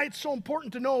 this is why it's so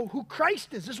important to know who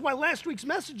Christ is. This is why last week's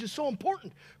message is so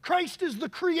important. Christ is the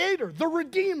creator, the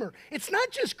redeemer. It's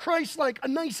not just Christ like a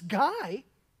nice guy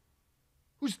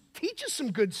who teaches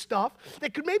some good stuff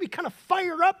that could maybe kind of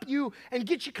fire up you and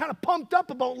get you kind of pumped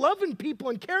up about loving people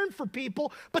and caring for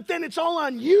people, but then it's all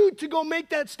on you to go make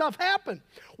that stuff happen.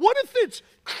 What if it's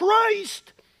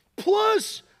Christ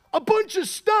plus a bunch of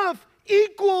stuff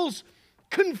equals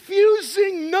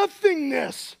confusing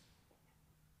nothingness?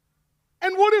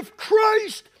 And what if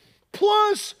Christ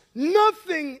plus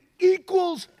nothing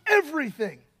equals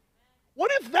everything?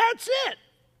 What if that's it?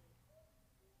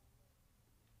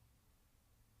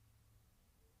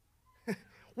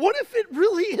 What if it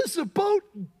really is about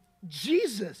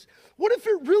Jesus? What if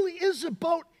it really is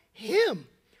about Him?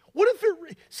 What if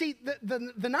it, see,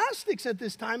 the Gnostics at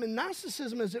this time, and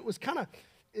Gnosticism as it was kind of,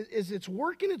 is it's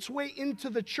working its way into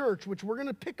the church, which we're going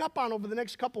to pick up on over the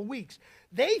next couple weeks.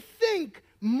 They think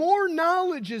more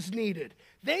knowledge is needed.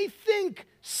 They think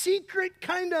secret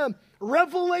kind of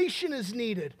revelation is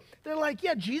needed. They're like,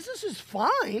 yeah, Jesus is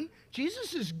fine.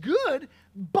 Jesus is good,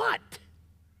 but...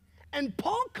 And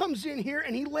Paul comes in here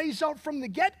and he lays out from the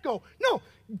get-go. No,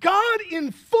 God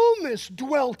in fullness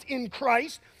dwelt in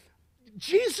Christ.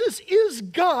 Jesus is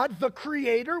God, the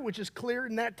creator, which is clear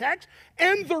in that text,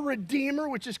 and the redeemer,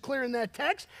 which is clear in that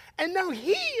text. And now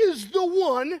he is the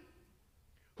one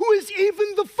who is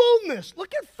even the fullness.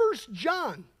 Look at 1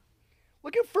 John.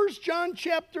 Look at 1 John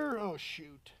chapter, oh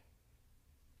shoot.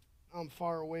 I'm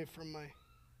far away from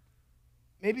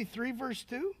maybe 3 verse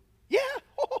 2? Yeah.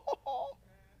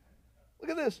 Look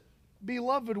at this.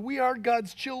 Beloved, we are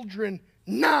God's children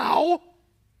now,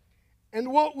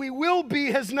 and what we will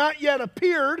be has not yet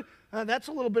appeared. That's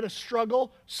a little bit of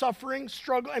struggle, suffering,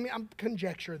 struggle. I mean, I'm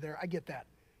conjecture there. I get that.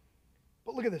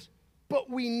 But look at this. But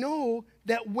we know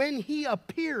that when he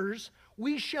appears,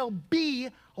 we shall be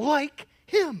like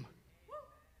him.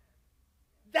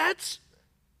 That's,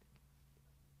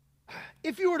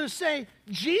 if you were to say,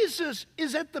 Jesus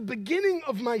is at the beginning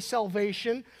of my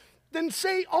salvation, then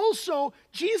say also,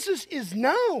 Jesus is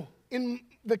now in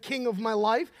the king of my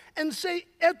life, and say,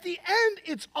 at the end,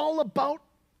 it's all about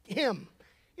him.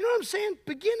 You know what I'm saying?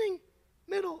 Beginning,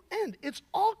 middle, end. It's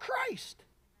all Christ.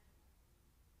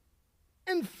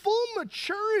 And full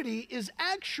maturity is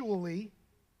actually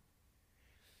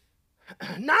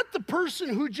not the person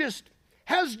who just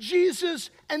has Jesus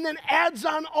and then adds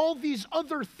on all these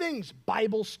other things.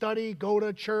 Bible study, go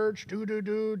to church,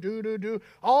 do,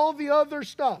 all the other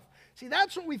stuff. See,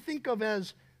 that's what we think of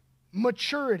as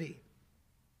maturity.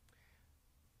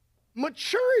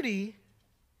 Maturity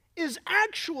is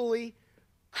actually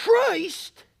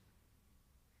Christ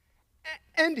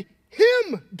and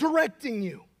him directing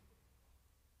you.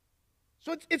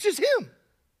 So it's just him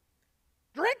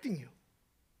directing you.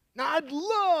 Now, I'd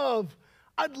love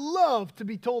to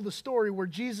be told a story where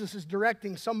Jesus is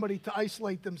directing somebody to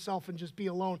isolate themselves and just be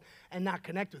alone and not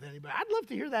connect with anybody. I'd love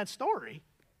to hear that story.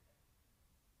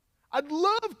 I'd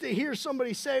love to hear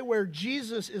somebody say where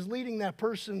Jesus is leading that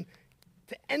person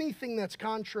to anything that's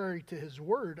contrary to his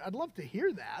word. I'd love to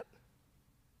hear that.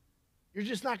 You're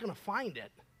just not going to find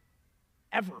it,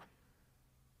 ever.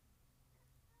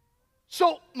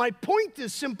 So my point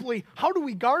is simply, how do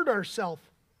we guard ourselves?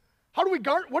 How do we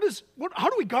guard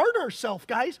ourselves,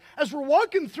 guys? As we're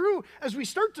walking through, as we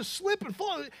start to slip and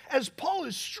fall, as Paul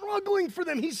is struggling for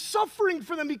them, he's suffering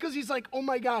for them because he's like, oh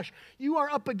my gosh, you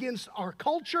are up against our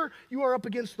culture, you are up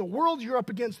against the world, you're up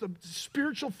against the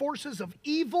spiritual forces of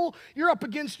evil, you're up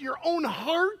against your own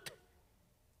heart.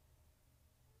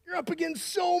 You're up against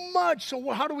so much.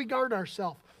 So how do we guard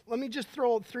ourselves? Let me just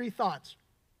throw out 3 thoughts.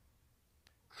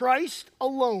 Christ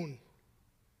alone.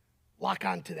 Lock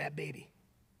on to that baby.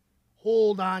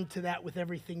 Hold on to that with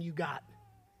everything you got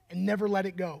and never let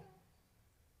it go.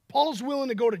 Paul's willing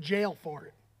to go to jail for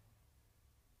it.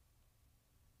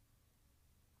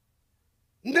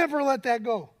 Never let that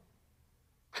go.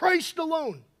 Christ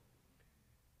alone.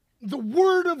 The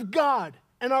Word of God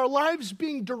and our lives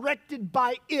being directed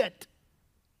by it.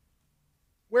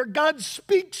 Where God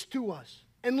speaks to us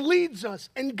and leads us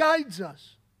and guides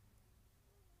us.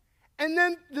 And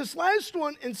then this last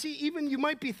one, and see, even you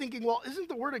might be thinking, well, isn't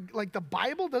the word like the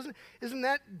Bible? Isn't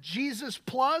that Jesus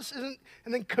plus? And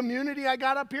then community I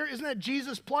got up here, isn't that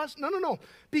Jesus plus? No.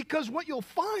 Because what you'll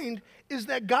find is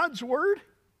that God's word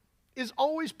is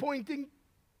always pointing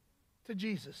to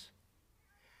Jesus.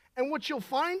 And what you'll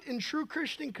find in true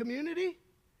Christian community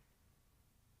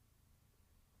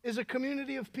is a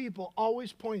community of people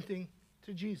always pointing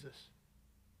to Jesus.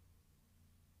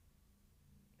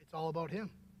 It's all about him.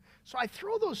 So I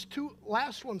throw those 2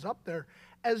 last ones up there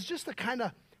as just a kind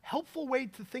of helpful way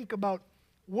to think about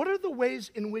what are the ways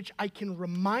in which I can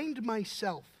remind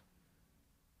myself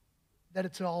that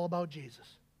it's all about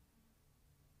Jesus.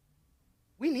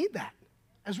 We need that.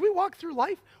 As we walk through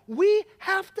life, we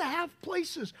have to have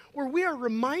places where we are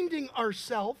reminding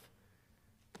ourselves,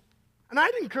 and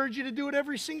I'd encourage you to do it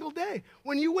every single day.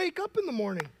 When you wake up in the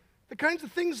morning, the kinds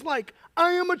of things like,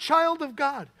 I am a child of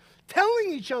God.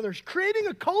 Telling each other, creating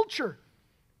a culture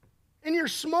in your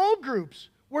small groups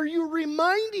where you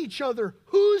remind each other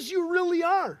whose you really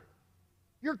are.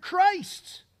 You're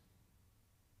Christ's.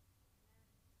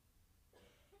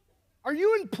 Are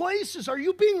you in places, are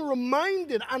you being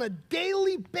reminded on a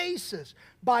daily basis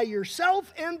by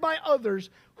yourself and by others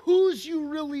whose you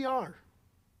really are?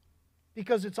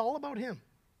 Because it's all about him.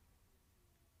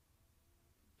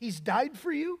 He's died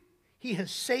for you. He has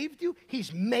saved you.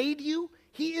 He's made you.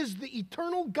 He is the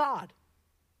eternal God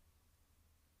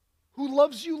who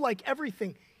loves you like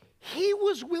everything. He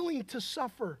was willing to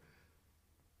suffer.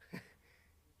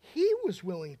 He was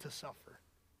willing to suffer.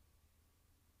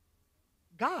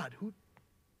 God,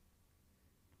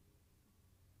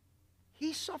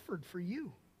 he suffered for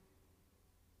you.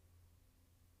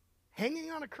 Hanging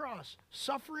on a cross,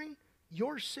 suffering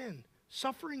your sin,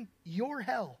 suffering your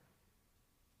hell.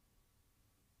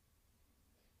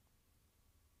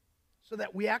 So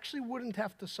that we actually wouldn't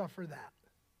have to suffer that.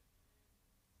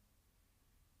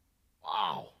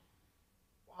 Wow.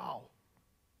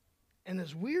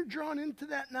 as we're drawn into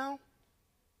that now,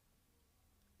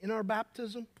 in our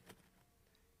baptism,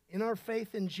 in our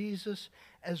faith in Jesus,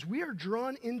 as we are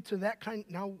drawn into that kind,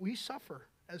 now we suffer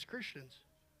as Christians.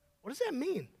 What does that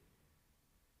mean?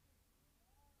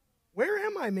 Where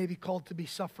am I maybe called to be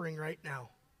suffering right now?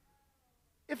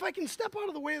 If I can step out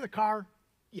of the way of the car,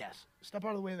 yes, step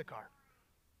out of the way of the car.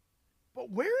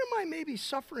 But where am I maybe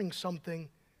suffering something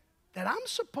that I'm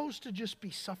supposed to just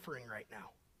be suffering right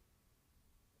now?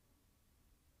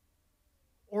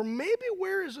 Or maybe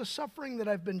where is a suffering that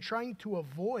I've been trying to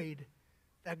avoid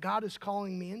that God is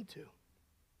calling me into?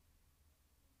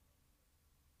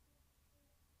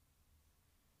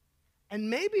 And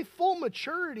maybe full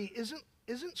maturity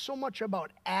isn't so much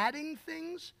about adding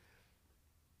things,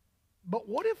 but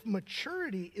what if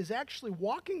maturity is actually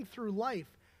walking through life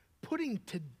putting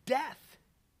to death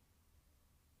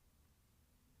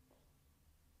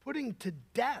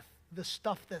the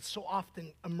stuff that so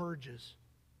often emerges,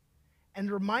 and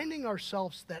reminding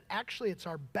ourselves that actually it's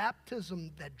our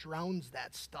baptism that drowns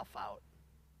that stuff out.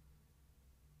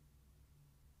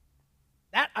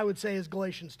 That, I would say, is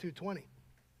Galatians 2:20.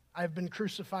 I've been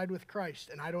crucified with Christ,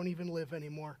 and I don't even live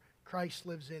anymore. Christ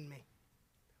lives in me.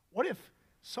 What if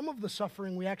some of the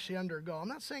suffering we actually undergo, I'm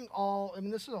not saying all,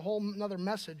 this is a whole another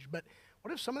message, but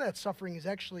what if some of that suffering is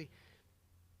actually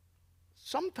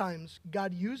sometimes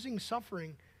God using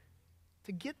suffering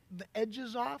to get the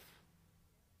edges off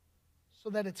so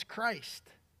that it's Christ?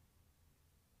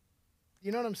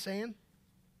 You know what I'm saying?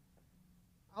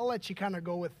 I'll let you kind of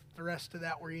go with the rest of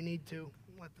that where you need to.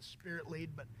 Let the Spirit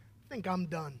lead, but I think I'm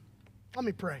done. Let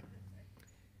me pray.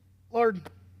 Lord,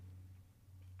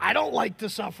 I don't like to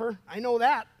suffer. I know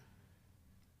that.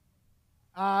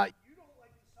 You don't like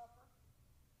to suffer.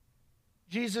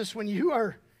 Jesus, when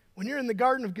you're in the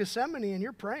Garden of Gethsemane and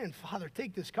you're praying, Father,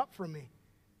 take this cup from me,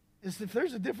 is if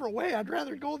there's a different way, I'd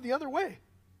rather go the other way.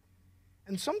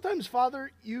 And sometimes,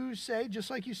 Father, you say, just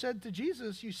like you said to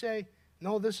Jesus, you say,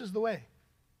 no, this is the way.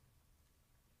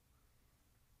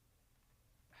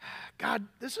 God,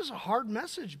 this is a hard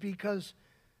message because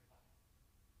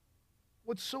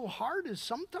what's so hard is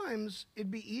sometimes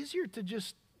it'd be easier to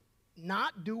just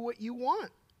not do what you want.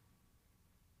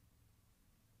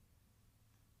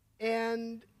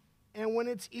 And when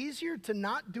it's easier to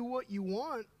not do what you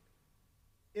want,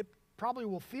 it probably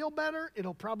will feel better.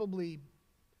 It'll probably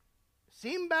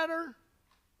seem better,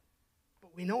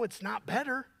 but we know it's not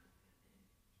better.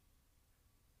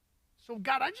 So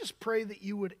God, I just pray that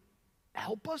you would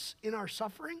help us in our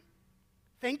suffering.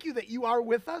 Thank you that you are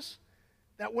with us,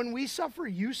 that when we suffer,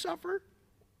 you suffer.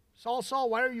 Saul, Saul,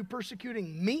 why are you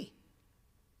persecuting me?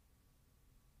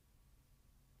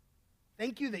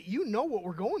 Thank you that you know what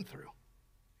we're going through,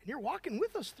 and you're walking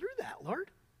with us through that, Lord.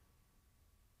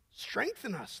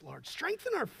 Strengthen us, Lord.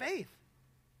 Strengthen our faith.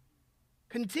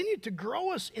 Continue to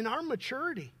grow us in our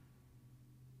maturity.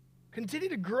 Continue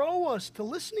to grow us to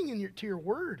listening to your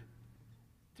word,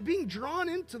 to being drawn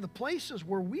into the places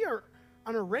where we are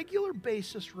on a regular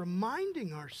basis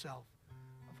reminding ourselves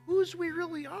of whose we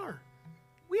really are.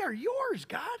 We are yours,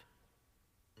 God.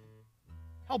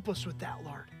 Help us with that,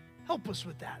 Lord. Help us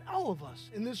with that. All of us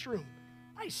in this room,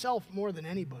 myself more than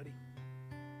anybody.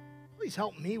 Please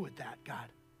help me with that, God.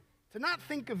 To not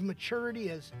think of maturity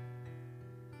as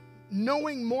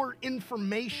knowing more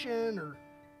information or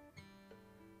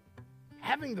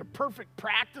having the perfect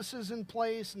practices in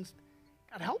place. And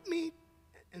God, help me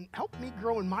and help me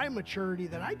grow in my maturity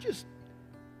that I just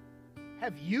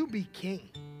have you be king.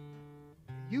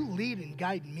 You lead and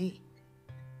guide me.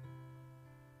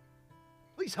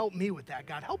 Please help me with that,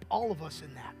 God. Help all of us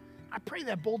in that. I pray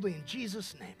that boldly in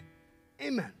Jesus' name.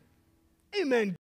 Amen. Amen.